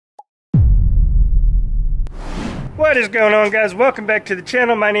What is going on, guys? Welcome back to the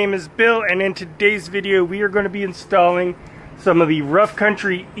channel. My name is Bill, and in today's video we are going to be installing some of the Rough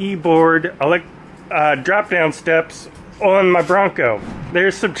Country e-board drop down steps on my Bronco.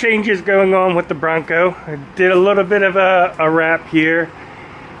 There's some changes going on with the Bronco. I did a little bit of a wrap here,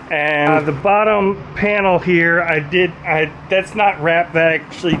 and the bottom panel here that's not wrapped, that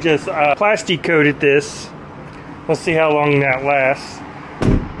actually just plastic coated this. We'll see how long that lasts.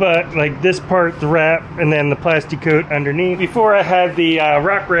 But like this part's wrap and then the plastic coat underneath. Before I had the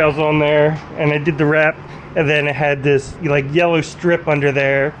rock rails on there and I did the wrap, and then it had this like yellow strip under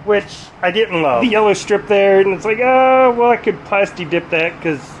there, which I didn't love. The yellow strip there, and it's like, oh, well, I could plastic dip that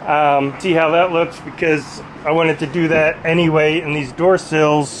because see how that looks, because I wanted to do that anyway in these door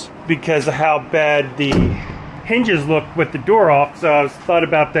sills because of how bad the hinges look with the door off. So I was thought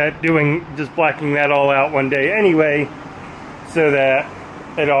about that, just blacking that all out one day anyway, so that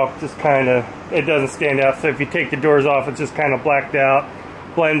it all just kind of, it doesn't stand out. So if you take the doors off, it's just kind of blacked out,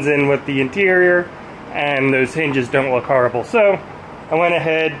 blends in with the interior, and those hinges don't look horrible. So I went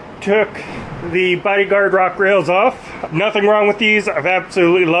ahead, took the bodyguard rock rails off. Nothing wrong with these. I've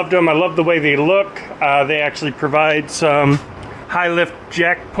absolutely loved them. I love the way they look. They actually provide some high lift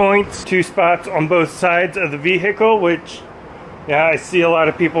jack points, 2 spots on both sides of the vehicle, which, yeah, I see a lot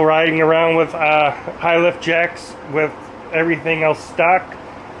of people riding around with high lift jacks with everything else stock.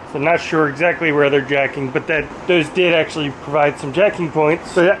 So not sure exactly where they're jacking, but those did actually provide some jacking points.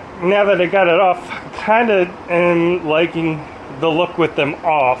 So now that I got it off, kind of am liking the look with them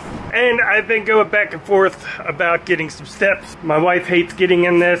off. And I've been going back and forth about getting some steps. My wife hates getting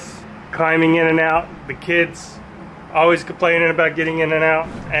in this, climbing in and out. The kids always complaining about getting in and out.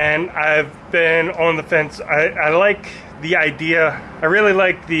 And I've been on the fence. I like the idea. I really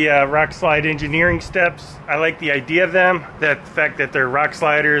like the rock slide engineering steps. I like the idea of them, the fact that they're rock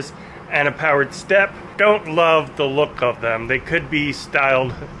sliders and a powered step. Don't love the look of them. They could be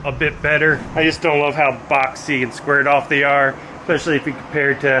styled a bit better. I just don't love how boxy and squared off they are, especially if you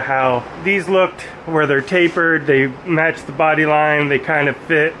compare to how these looked, where they're tapered, they match the body line, they kind of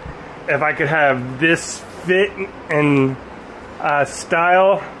fit. If I could have this fit and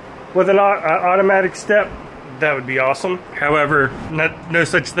style with an automatic step, that would be awesome. However, no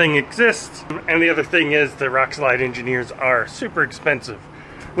such thing exists. And the other thing is the rock slide engineers are super expensive,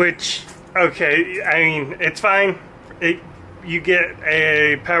 which, okay, I mean, it's fine. You get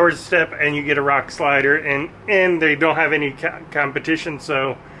a powered step and you get a rock slider, and they don't have any competition,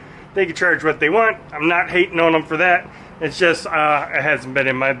 so they can charge what they want. I'm not hating on them for that. It's just, it hasn't been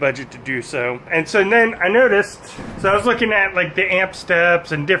in my budget to do so. And so then I noticed, so I was looking at like the amp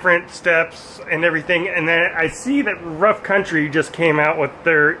steps and different steps and everything, and then I see that Rough Country just came out with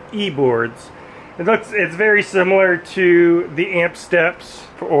their e-boards. It's very similar to the amp steps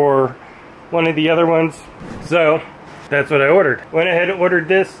or one of the other ones. So that's what I ordered. Went ahead and ordered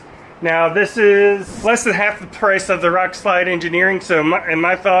this. Now this is less than half the price of the rock slide engineering, so in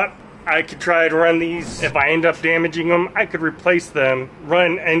my thought, I could try to run these. If I end up damaging them, I could replace them,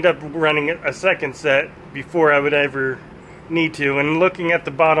 end up running a second set before I would ever need to. And looking at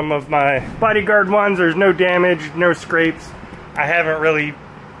the bottom of my bodyguard ones, there's no damage, no scrapes. I haven't really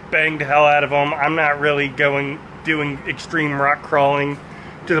banged the hell out of them. I'm not really doing extreme rock crawling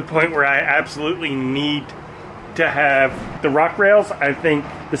to the point where I absolutely need to have the rock rails. I think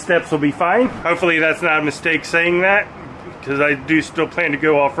the steps will be fine. Hopefully that's not a mistake saying that, because I do still plan to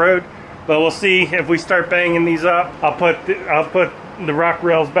go off-road. But we'll see if we start banging these up. I'll put the rock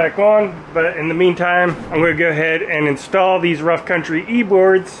rails back on, but in the meantime, I'm going to go ahead and install these Rough Country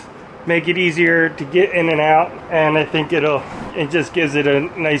e-boards, make it easier to get in and out, and I think it just gives it a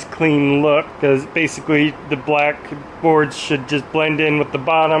nice clean look, because basically the black boards should just blend in with the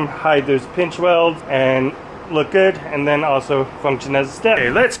bottom, hide those pinch welds, and look good, and then also function as a step. Okay,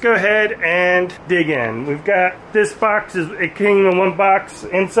 let's go ahead and dig in. We've got this box, it came in one box.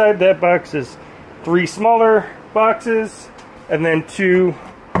 Inside that box is 3 smaller boxes and then 2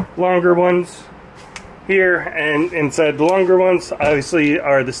 longer ones here, and inside the longer ones obviously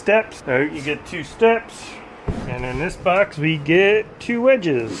are the steps. So you get 2 steps, and in this box we get 2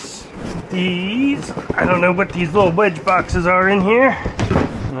 wedges. These, I don't know what these little wedge boxes are in here.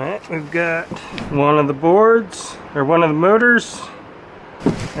 Alright, we've got one of the boards, or one of the motors,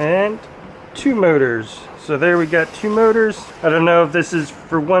 and 2 motors. So there we got 2 motors. I don't know if this is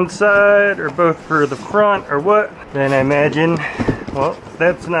for one side or both for the front or what. Then I imagine, well,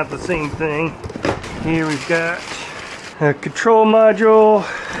 that's not the same thing. Here we've got a control module,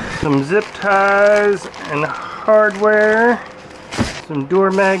 some zip ties and hardware, some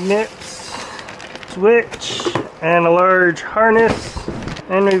door magnets, switch, and a large harness.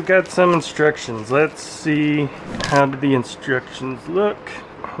 And we've got some instructions. Let's see, how do the instructions look?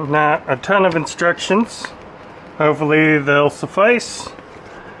 Not a ton of instructions. Hopefully they'll suffice.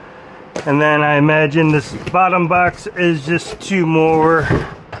 And then I imagine this bottom box is just 2 more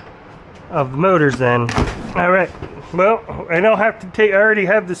of the motors then. Alright, well, I don't have to take, I already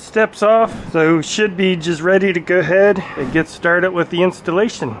have the steps off, so should be just ready to go ahead and get started with the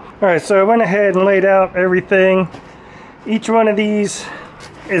installation. Alright, so I went ahead and laid out everything. Each one of these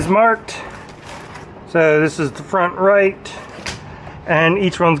is marked. So this is the front right, and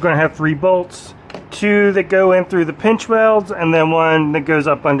each one's going to have 3 bolts. 2 that go in through the pinch welds, and then 1 that goes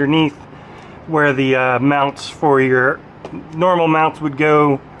up underneath where the mounts for your normal mounts would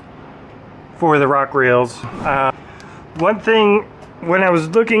go for the rock rails. One thing, when I was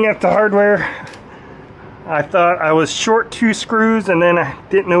looking at the hardware, I thought I was short 2 screws, and then I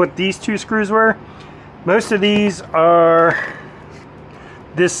didn't know what these 2 screws were. Most of these are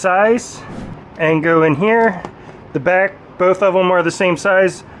this size and go in here. The back, both of them are the same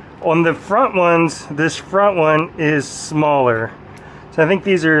size. On the front ones, this front one is smaller. So I think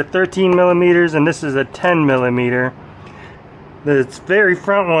these are 13 millimeters and this is a 10 millimeter. The very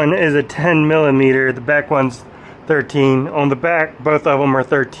front one is a 10 millimeter. The back one's 13. On the back, both of them are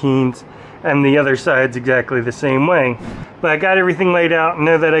 13s, and the other side's exactly the same way. But I got everything laid out and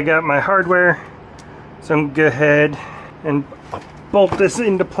know that I got my hardware. So I'm gonna go ahead and bolt this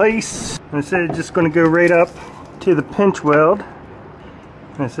into place. I said just going to go right up to the pinch weld.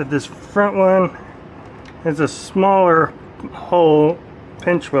 I said this front one has a smaller hole,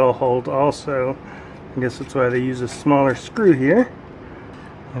 pinch weld hole also. I guess that's why they use a smaller screw here.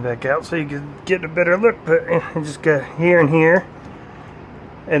 And back out so you can get a better look, but I just got here and here.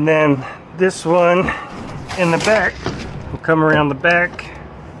 And then this one in the back will come around the back.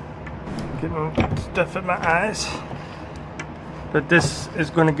 Getting stuff in my eyes. But this is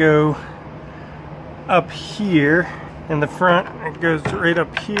going to go up here in the front. It goes right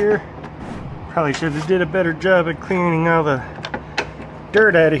up here. Probably should have did a better job at cleaning all the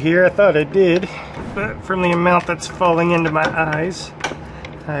dirt out of here. I thought I did, but from the amount that's falling into my eyes,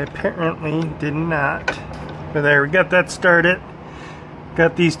 I apparently did not. But there, we got that started.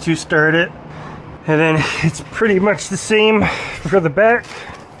 Got these 2 started. And then it's pretty much the same for the back.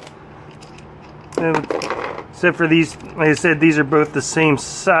 Except for these, like I said, these are both the same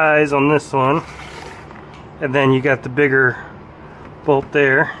size on this one. And then you got the bigger bolt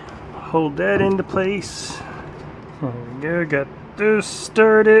there. Hold that into place. There we go, got those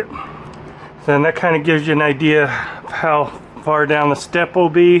started. Then that kind of gives you an idea of how far down the step will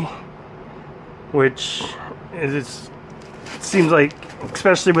be, which is, it seems like,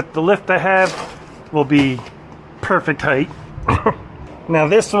 especially with the lift I have, will be perfect height. Now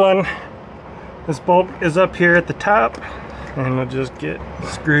this one, this bolt is up here at the top, and we'll just get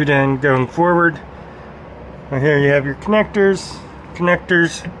screwed in going forward. Right here you have your connectors,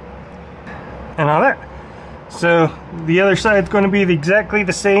 and all that. So the other side is going to be exactly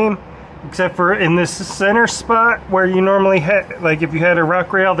the same, except for in this center spot where you normally had, like if you had a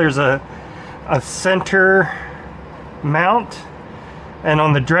rock rail, there's a center mount, and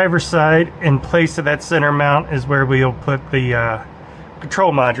on the driver's side, in place of that center mount, is where we'll put the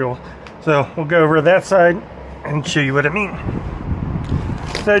control module. So we'll go over that side and show you what I mean.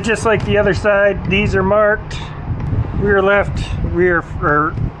 So just like the other side, these are marked rear left, rear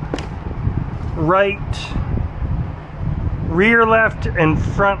or right, rear left, and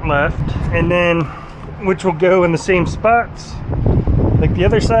front left, and then which will go in the same spots like the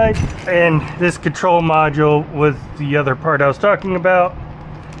other side. And this control module was the other part I was talking about,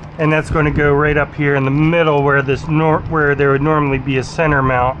 and that's going to go right up here in the middle where this where there would normally be a center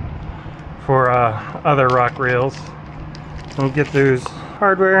mount for other rock rails. We'll get those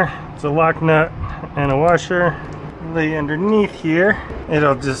hardware. It's a lock nut and a washer. Lay underneath here.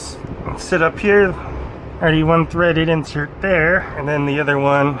 It'll just sit up here. Already 1 threaded insert there, and then the other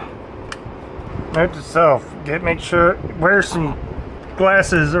one. Note to self: make sure, wear some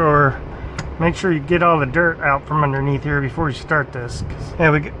glasses, or make sure you get all the dirt out from underneath here before you start this.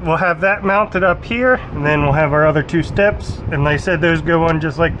 And we'll have that mounted up here, and then we'll have our other 2 steps, and like I said, those go on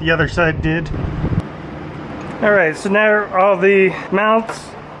just like the other side did. Alright, so now all the mounts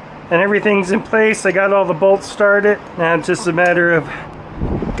and everything's in place. I got all the bolts started. Now it's just a matter of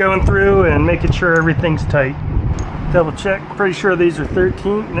going through and making sure everything's tight. Double check, pretty sure these are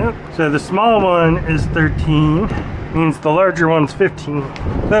 13. Nope. So the small one is 13. Means the larger one's 15.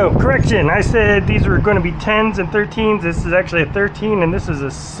 So, correction, I said these were going to be 10s and 13s. This is actually a 13 and this is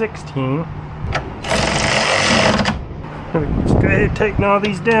a 16. Let's go ahead and tighten all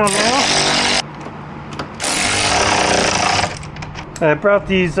these down now. I brought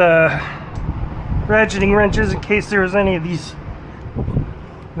these ratcheting wrenches in case there was any of these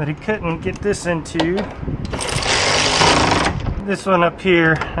that I couldn't get this into. This one up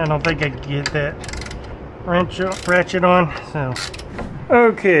here, I don't think I can get that ratchet on. So,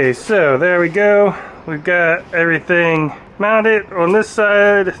 okay, so there we go. We've got everything mounted on this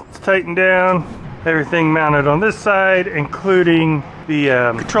side. It's tightened down. Everything mounted on this side, including the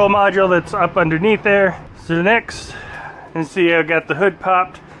control module that's up underneath there. So next, you see I got the hood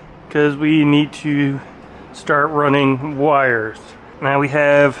popped because we need to start running wires. Now we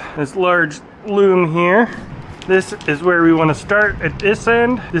have this large loom here. This is where we want to start at this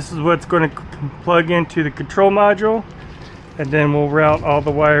end. This is what's going to plug into the control module, and then we'll route all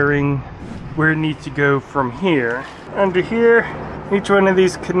the wiring where it needs to go from here. Under here, each one of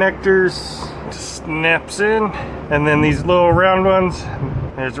these connectors snaps in, and then these little round ones,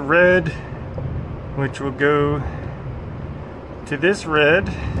 there's red, which will go to this red,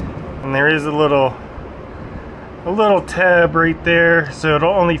 and there is a little tab right there, so it'll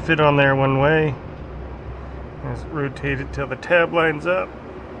only fit on there one way. Just rotate it till the tab lines up,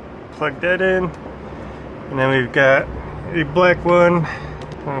 plug that in, and then we've got a black one,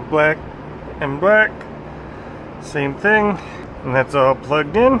 black and black, same thing, and that's all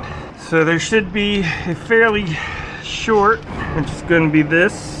plugged in. So there should be a fairly short, which is going to be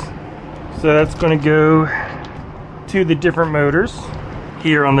this, so that's going to go to the different motors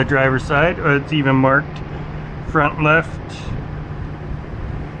here on the driver's side, or it's even marked front left,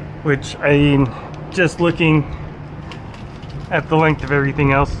 which, I mean, just looking at the length of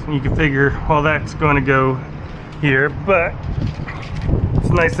everything else, you can figure, well, that's going to go here, but it's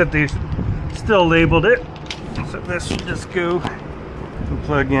nice that they still labeled it. So this should just go and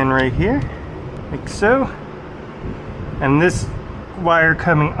plug in right here, like so. And this wire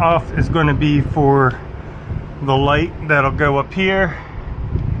coming off is going to be for the light that'll go up here.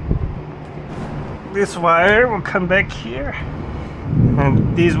 This wire will come back here.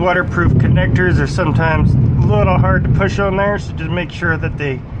 And these waterproof connectors are sometimes a little hard to push on there, so just make sure that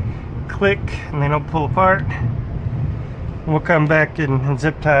they click and they don't pull apart. We'll come back and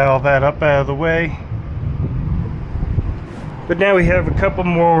zip tie all that up out of the way. But now we have a couple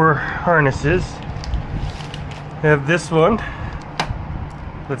more harnesses. We have this one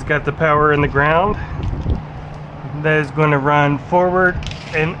that's got the power in the ground. That is going to run forward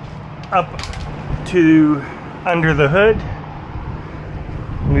and up to under the hood.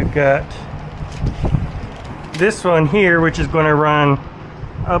 We've got this one here, which is going to run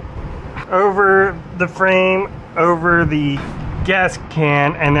up over the frame, over the gas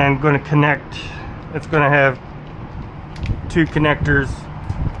can, and then going to connect. It's going to have two connectors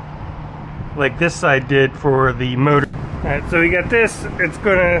like this side did for the motor. Alright, so we got this. It's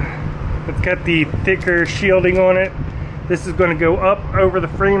got the thicker shielding on it. This is going to go up over the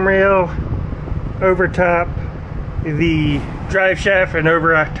frame rail, over top the drive shaft, and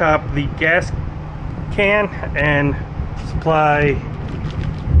over top the gas can, and supply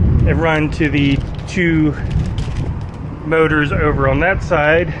and run to the two motors over on that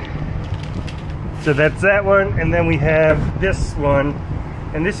side. So that's that one, and then we have this one,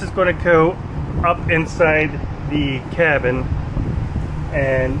 and this is going to go up inside the cabin,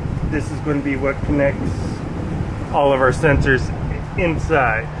 and this is going to be what connects all of our sensors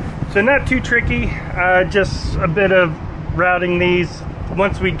inside. So not too tricky, just a bit of routing these.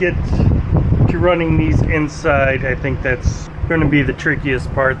 Once we get to running these inside, I think that's going to be the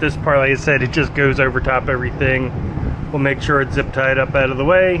trickiest part. This part, like I said, it just goes over top everything. We'll make sure it's zip tied up out of the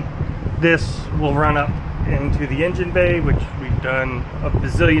way. This will run up into the engine bay, which we've done a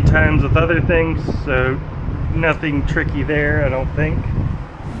bazillion times with other things, so nothing tricky there, I don't think.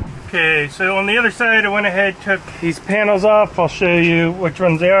 Okay, so on the other side, I went ahead, took these panels off. I'll show you which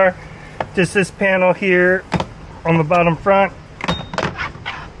ones they are. Just this panel here on the bottom front.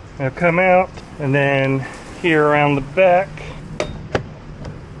 They'll come out, and then here around the back,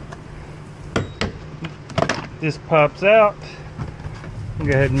 this pops out. I'll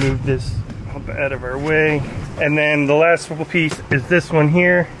go ahead and move this up out of our way. And then the last little piece is this one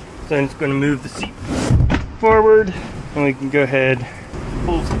here. So I'm just going to move the seat forward, and we can go ahead and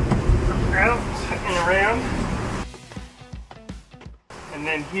pull out and around. And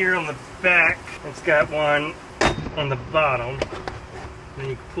then here on the back, it's got one on the bottom. And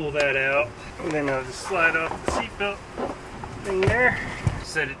you can pull that out. And then I'll just slide off the seatbelt thing there,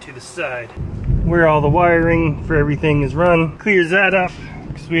 set it to the side. Where all the wiring for everything is run, clears that up.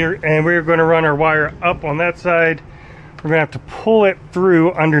 We're going to run our wire up on that side. We're going to have to pull it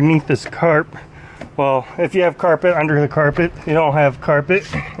through underneath this carpet. Well, if you have carpet under the carpet, if you don't have carpet,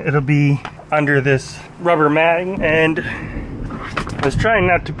 it'll be under this rubber matting. And I was trying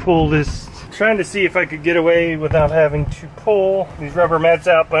not to pull this, trying to see if I could get away without having to pull these rubber mats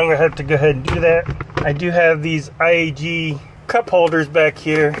out, but I'm gonna have to go ahead and do that. I do have these IAG cup holders back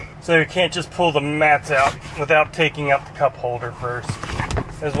here, so you can't just pull the mats out without taking out the cup holder first.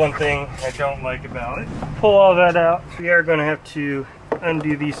 That's one thing I don't like about it. Pull all that out. We are gonna have to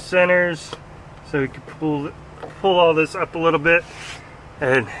undo these centers so we can pull all this up a little bit.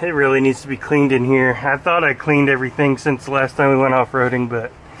 And it really needs to be cleaned in here. I thought I cleaned everything since the last time we went off-roading,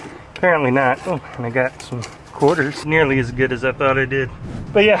 but apparently not. Oh, and I got some quarters. Nearly as good as I thought I did.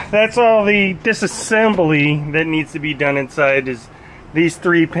 But yeah, that's all the disassembly that needs to be done inside is these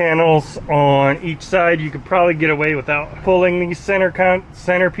 3 panels on each side. You could probably get away without pulling these center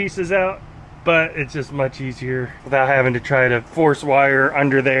pieces out, but it's just much easier without having to try to force wire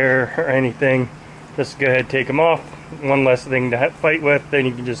under there or anything. Just go ahead and take them off. One less thing to fight with, then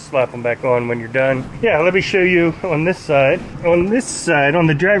you can just slap them back on when you're done. Yeah, let me show you on this side. On this side, on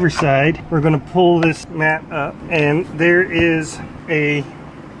the driver's side, we're going to pull this mat up, and there is a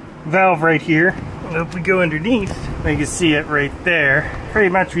valve right here. And if we go underneath, you can see it right there. Pretty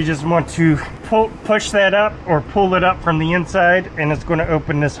much we just want to push that up or pull it up from the inside, and it's going to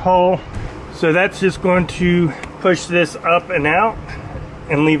open this hole. So that's just going to push this up and out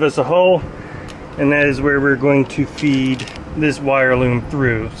and leave us a hole. And that is where we're going to feed this wire loom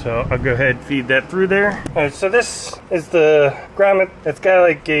through. So I'll go ahead and feed that through there. Alright, so this is the grommet. It's got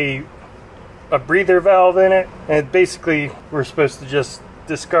like a breather valve in it. And basically we're supposed to just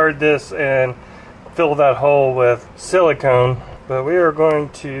discard this and fill that hole with silicone. But we are going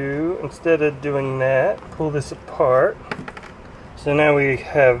to, instead of doing that, pull this apart. So now we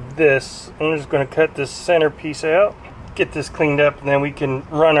have this. I'm just going to cut this center piece out. Get this cleaned up, and then we can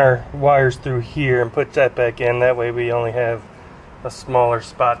run our wires through here and put that back in. That way we only have a smaller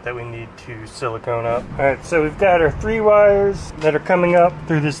spot that we need to silicone up. Alright, so we've got our 3 wires that are coming up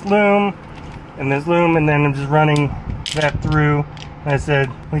through this loom, and then I'm just running that through. Like I said,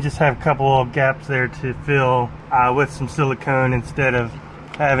 we just have a couple of gaps there to fill with some silicone instead of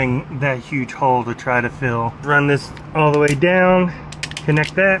having that huge hole to try to fill. Run this all the way down,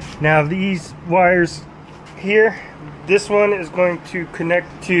 connect that. Now these wires here, this one is going to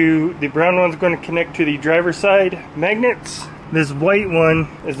connect to, the brown one's going to connect to the driver's side magnets. This white one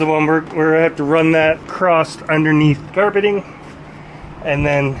is the one where I have to run that crossed underneath carpeting. And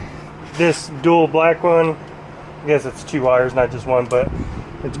then this dual black one, I guess it's 2 wires, not just one, but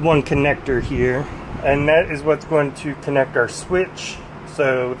it's one connector here. And that is what's going to connect our switch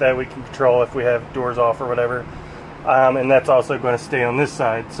so that we can control if we have doors off or whatever. And that's also going to stay on this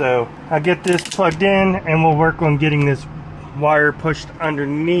side. So I'll get this plugged in and we'll work on getting this wire pushed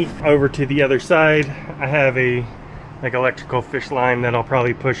underneath over to the other side. I have a electrical fish line that I'll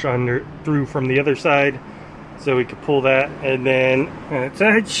probably push through from the other side so we could pull that. And then so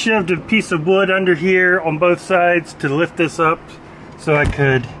I shoved a piece of wood under here on both sides to lift this up so I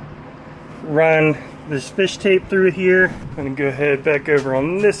could run this fish tape through here. I'm going to go ahead back over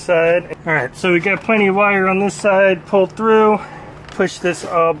on this side. Alright, so we got plenty of wire on this side pulled through. Push this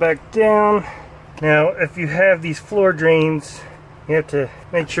all back down. Now if you have these floor drains, you have to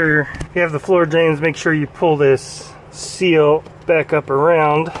make sure, if you have the floor drains, make sure you pull this seal back up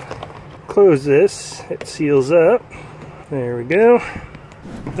around. Close this, it seals up. There we go.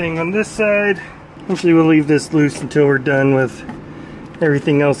 Thing on this side. Actually we'll leave this loose until we're done with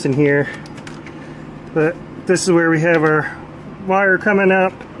everything else in here. But this is where we have our wire coming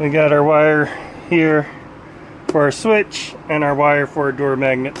up. We got our wire here for our switch and our wire for our door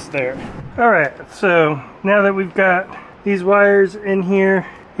magnets there. Alright, so now that we've got these wires in here,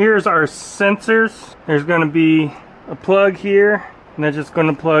 here's our sensors. There's going to be a plug here, and that's just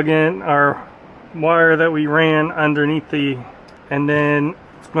going to plug in our wire that we ran underneath and then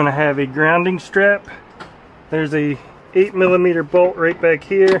it's going to have a grounding strap. There's a 8mm bolt right back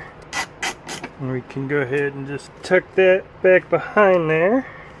here. And we can go ahead and just tuck that back behind there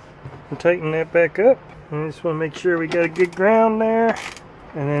and tighten that back up. And I just want to make sure we got a good ground there.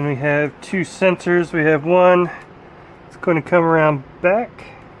 And then we have 2 sensors. We have one that's going to come around back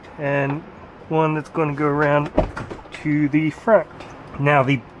and one that's going to go around to the front. Now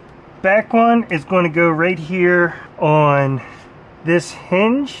the back one is going to go right here on this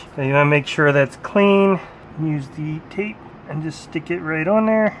hinge. So you want to make sure that's clean. Use the tape and just stick it right on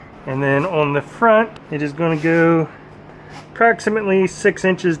there. And then on the front, it is going to go approximately 6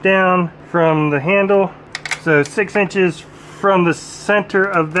 inches down from the handle. So 6 inches from the center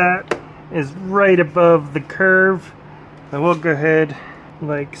of that is right above the curve. So we'll go ahead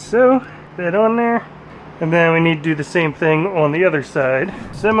like so, put that on there. And then we need to do the same thing on the other side.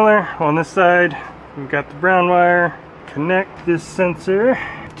 Similar, on this side, we've got the brown wire connect this sensor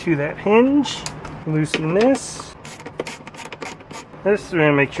to that hinge. Loosen this. This, we're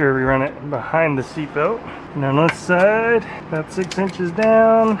gonna make sure we run it behind the seatbelt. And on this side, about 6 inches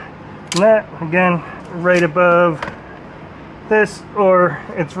down. And that, again, right above this, or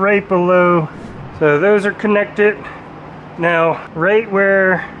it's right below. So those are connected. Now, right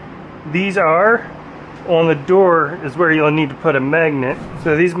where these are, on the door is where you'll need to put a magnet.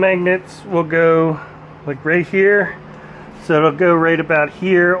 So these magnets will go like right here. So it'll go right about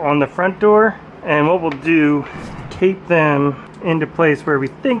here on the front door. And what we'll do, tape them into place where we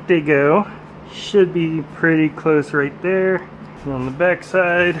think they go. Should be pretty close right there. And on the back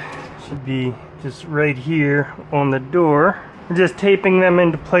side, should be just right here on the door. We're just taping them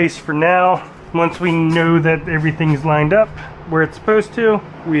into place for now. Once we know that everything's lined up where it's supposed to,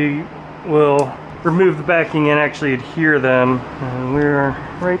 we will remove the backing and actually adhere them. And we're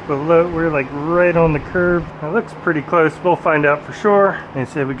right below, we're like right on the curb. It looks pretty close. We'll find out for sure. They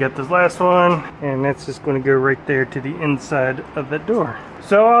said we got this last one, and that's just going to go right there to the inside of the door.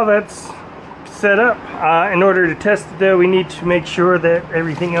 So all that's set up. In order to test it though, we need to make sure that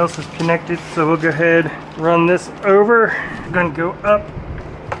everything else is connected. So we'll go ahead, run this over. I'm going to go up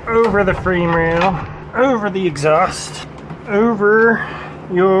over the frame rail, over the exhaust, over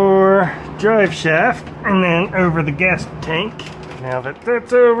your drive shaft, and then over the gas tank. Now that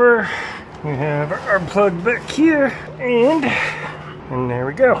that's over, we have our plug back here, and there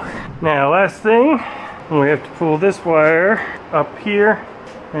we go. Now last thing, we have to pull this wire up here,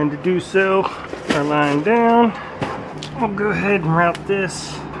 and to do so, our line down. We'll go ahead and route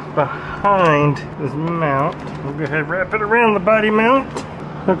this behind this mount. We'll go ahead and wrap it around the body mount.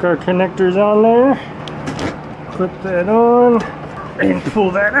 Hook our connectors on there, clip that on, and pull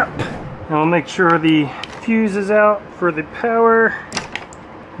that up. And we'll make sure the fuse is out for the power,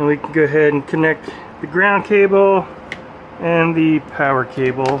 and we can go ahead and connect the ground cable and the power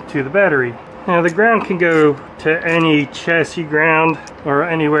cable to the battery. Now the ground can go to any chassis ground or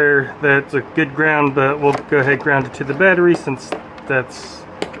anywhere that's a good ground, but we'll go ahead and ground it to the battery since that's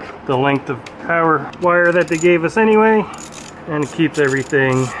the length of power wire that they gave us anyway, and it keeps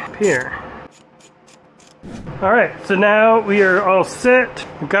everything here. Alright, so now we are all set.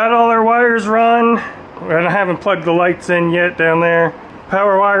 We've got all our wires run. I haven't plugged the lights in yet down there.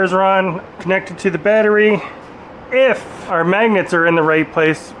 Power wires run, connected to the battery. If our magnets are in the right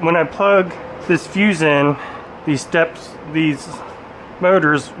place, when I plug this fuse in, these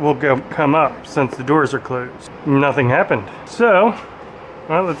motors will come up since the doors are closed. Nothing happened. So,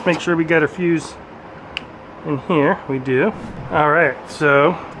 well, let's make sure we got a fuse in here. We do. Alright,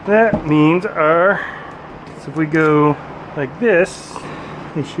 so that means so if we go like this,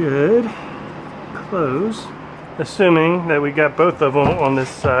 they should close, assuming that we got both of them on this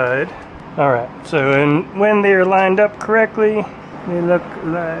side. Alright, so when they're lined up correctly, they look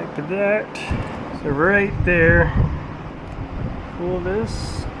like that. So right there, pull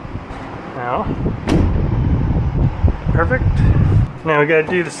this out. Perfect. Now we gotta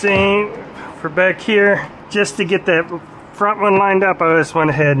do the same for back here. Just to get that front one lined up, I just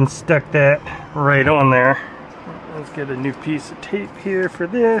went ahead and stuck that right on there. Let's get a new piece of tape here for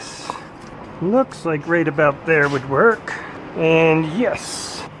this. Looks like right about there would work. And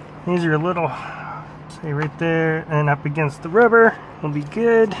yes, these are a little, say right there and up against the rubber will be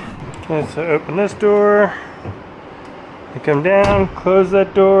good. Okay, so open this door, they come down, close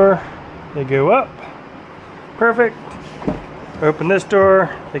that door, they go up. Perfect. Open this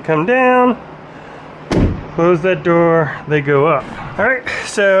door, they come down, close that door, they go up. Alright,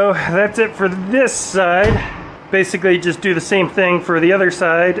 so that's it for this side. Basically just do the same thing for the other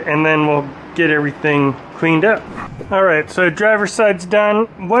side, and then we'll get everything cleaned up. Alright, so driver's side's done.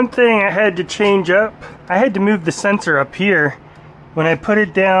 One thing I had to change up, I had to move the sensor up here. When I put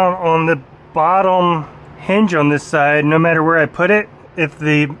it down on the bottom hinge on this side, no matter where I put it,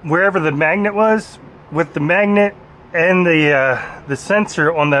 wherever the magnet was, with the magnet and the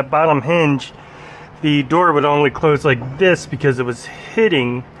sensor on that bottom hinge, the door would only close like this because it was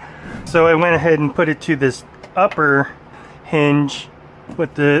hitting. So I went ahead and put it to this upper hinge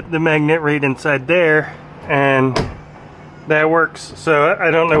with the magnet right inside there, and that works. So I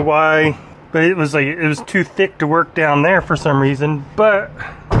don't know why, but it was too thick to work down there for some reason. But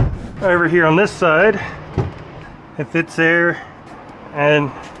over here on this side, it fits there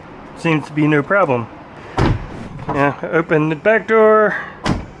and seems to be no problem. Now open the back door,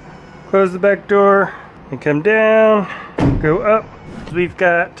 close the back door, and come down, go up. We've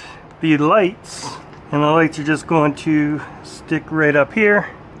got the lights, and the lights are just going to stick right up here,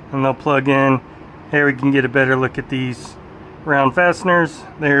 and they'll plug in. Here we can get a better look at these round fasteners.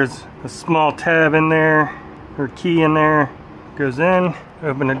 There's a small tab in there her key in there, goes in,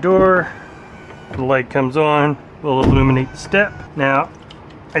 open the door, the light comes on, will illuminate the step. Now,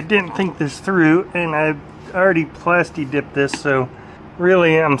 I didn't think this through, and I've already plasti dipped this, so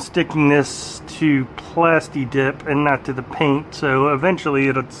really I'm sticking this to plasti dip and not to the paint, so eventually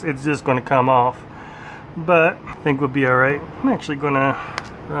it's just going to come off, but I think we'll be alright. I'm actually going to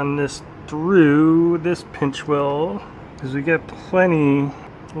run this through this pinch weld because we got plenty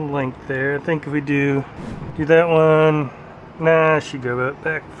length there. I think if we do that one, nah, I should go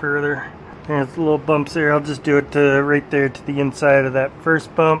back further. There's little bumps there. I'll just do it right there to the inside of that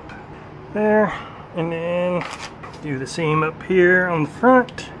first bump there, and then do the same up here on the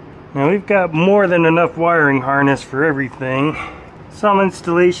front. Now we've got more than enough wiring harness for everything. Some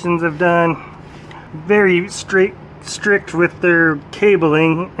installations I've done very strict with their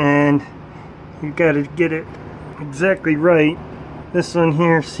cabling, and you've got to get it exactly right. This one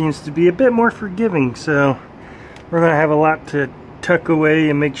here seems to be a bit more forgiving, so we're going to have a lot to tuck away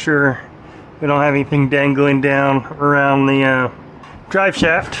and make sure we don't have anything dangling down around the drive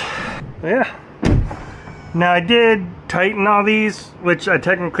shaft. Yeah. Now I did tighten all these, which I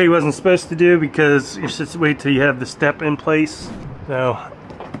technically wasn't supposed to do because you should wait till you have the step in place. So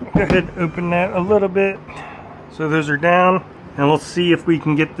go ahead and open that a little bit. So those are down, and we'll see if we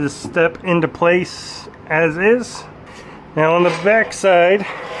can get this step into place as is. Now on the back side,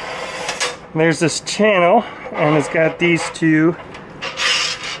 there's this channel, and it's got these two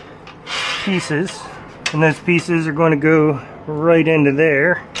pieces, and those pieces are going to go right into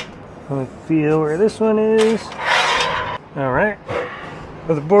there. Let me feel where this one is. Alright,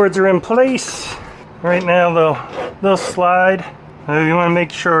 well, the boards are in place. Right now they'll slide. You want to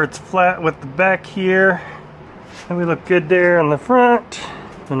make sure it's flat with the back here, and we look good there on the front.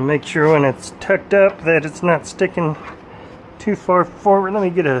 Want to make sure when it's tucked up that it's not sticking too far forward. Let me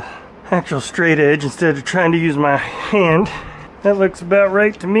get a actual straight edge instead of trying to use my hand. That looks about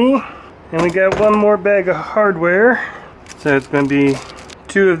right to me. And we got one more bag of hardware. So it's going to be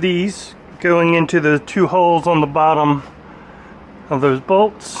two of these going into the two holes on the bottom of those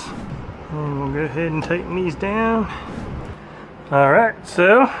bolts. And we'll go ahead and tighten these down. Alright,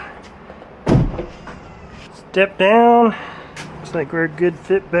 so step down. Looks like we're a good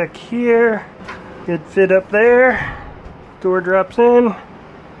fit back here. Good fit up there. Door drops in.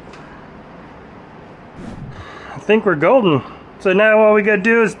 I think we're golden. So now all we gotta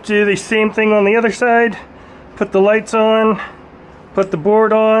do is do the same thing on the other side. Put the lights on, put the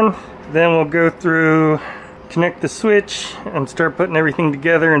board on, then we'll go through, connect the switch, and start putting everything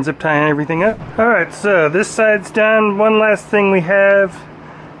together and zip tying everything up. Alright, so this side's done. One last thing we have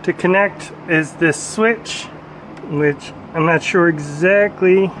to connect is this switch, which I'm not sure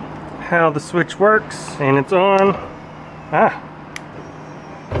exactly how the switch works, and it's on.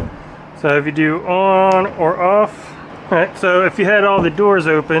 So if you do on or off. Alright, so if you had all the doors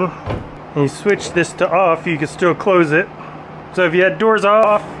open and you switch this to off, you can still close it. So if you had doors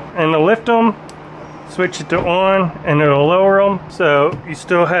off and it'll lift them, switch it to on and it'll lower them. So you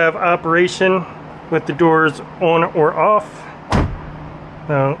still have operation with the doors on or off.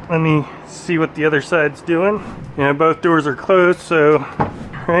 So let me see what the other side's doing. You know, both doors are closed, so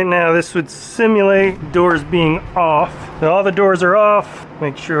right now this would simulate doors being off. So all the doors are off.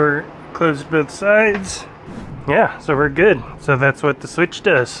 Make sure close both sides. Yeah, so we're good. So that's what the switch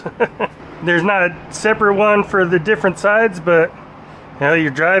does. There's not a separate one for the different sides, but you know,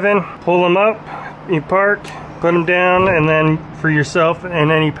 you're driving, pull them up, you park, put them down, and then for yourself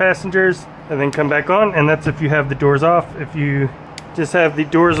and any passengers, and then come back on. And that's if you have the doors off. If you just have the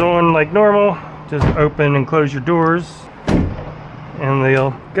doors on like normal, just open and close your doors and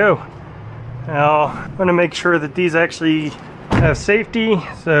they'll go. Now I want to make sure that these actually have safety,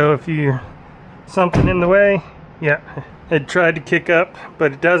 so if you're something in the way, yeah, it tried to kick up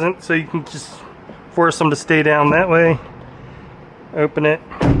but it doesn't, so you can just force them to stay down that way. Open it,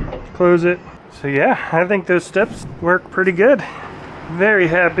 close it. So yeah, I think those steps work pretty good. Very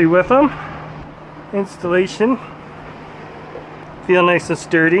happy with them. Installation, feel nice and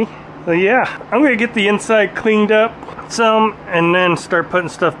sturdy. So yeah, I'm gonna get the inside cleaned up some and then start putting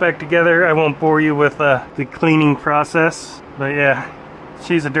stuff back together. I won't bore you with the cleaning process, but yeah,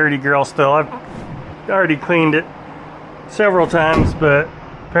 she's a dirty girl still. I've already cleaned it several times, but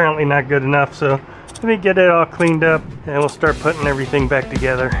apparently not good enough. So let me get it all cleaned up and we'll start putting everything back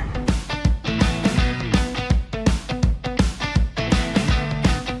together.